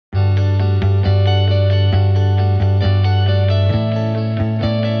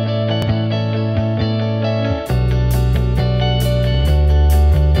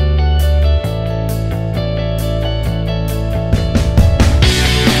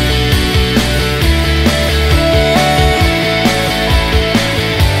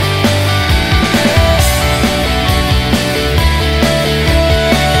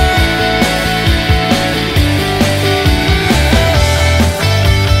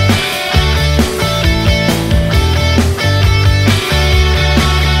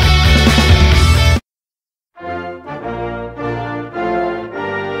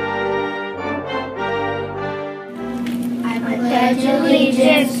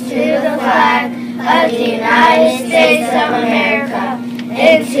flag of the United States of America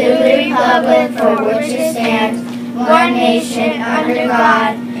and to the republic for which it stands, one nation, under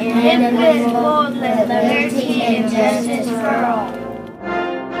God, indivisible, with liberty and justice for all.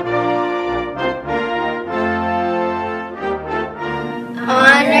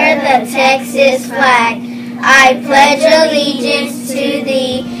 Honor the Texas flag. I pledge allegiance to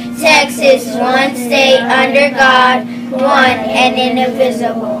thee, Texas, one state under God, one and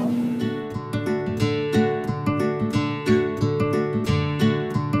indivisible.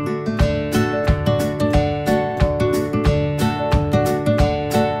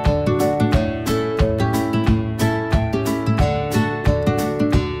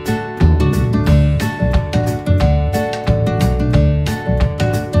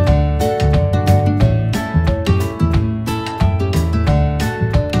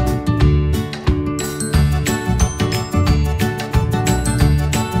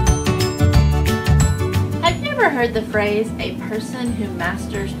 Heard the phrase, a person who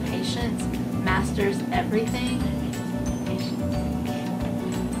masters patience masters everything?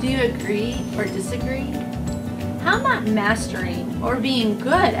 Do you agree or disagree? How might mastering or being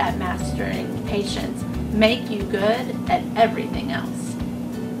good at mastering patience make you good at everything else?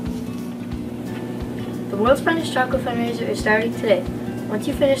 The world's finest chocolate fundraiser is starting today. Once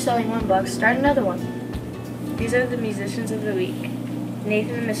you finish selling one box, start another one. These are the musicians of the week.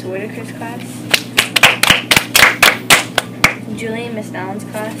 Nathan and Miss Whitaker's class. Julie in Miss Allen's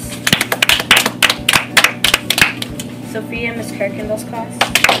class, Sophia in Miss Kirkendall's class,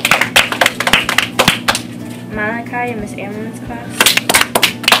 Malachi in Miss Ammon's class,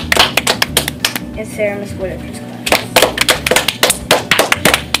 and Sarah in Miss Whitaker's class.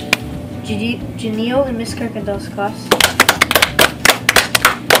 Janelle in Miss Kirkendall's class,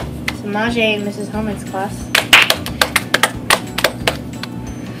 Samaje in Mrs. Holman's class,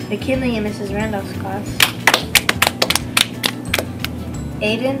 McKinley in Mrs. Randolph's class,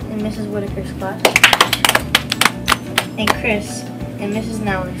 Aiden in Mrs. Whitaker's class, and Chris in Mrs.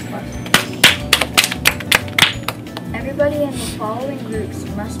 Nowlin's class. Everybody in the following groups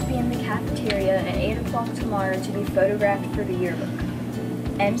must be in the cafeteria at 8 o'clock tomorrow to be photographed for the yearbook: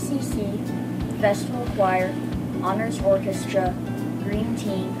 MCC, Festival Choir, Honors Orchestra, Green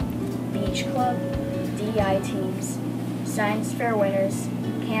Team, Beach Club, DI teams, Science Fair winners,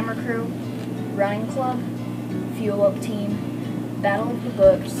 Camera Crew, Running Club, Fuel Up Team, Battle of the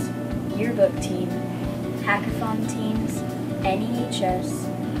Books, Yearbook Team, Hackathon Teams,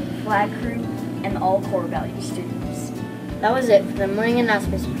 NEHS, Flag Crew, and all core value students. That was it for the morning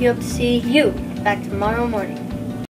announcements. We hope to see you back tomorrow morning.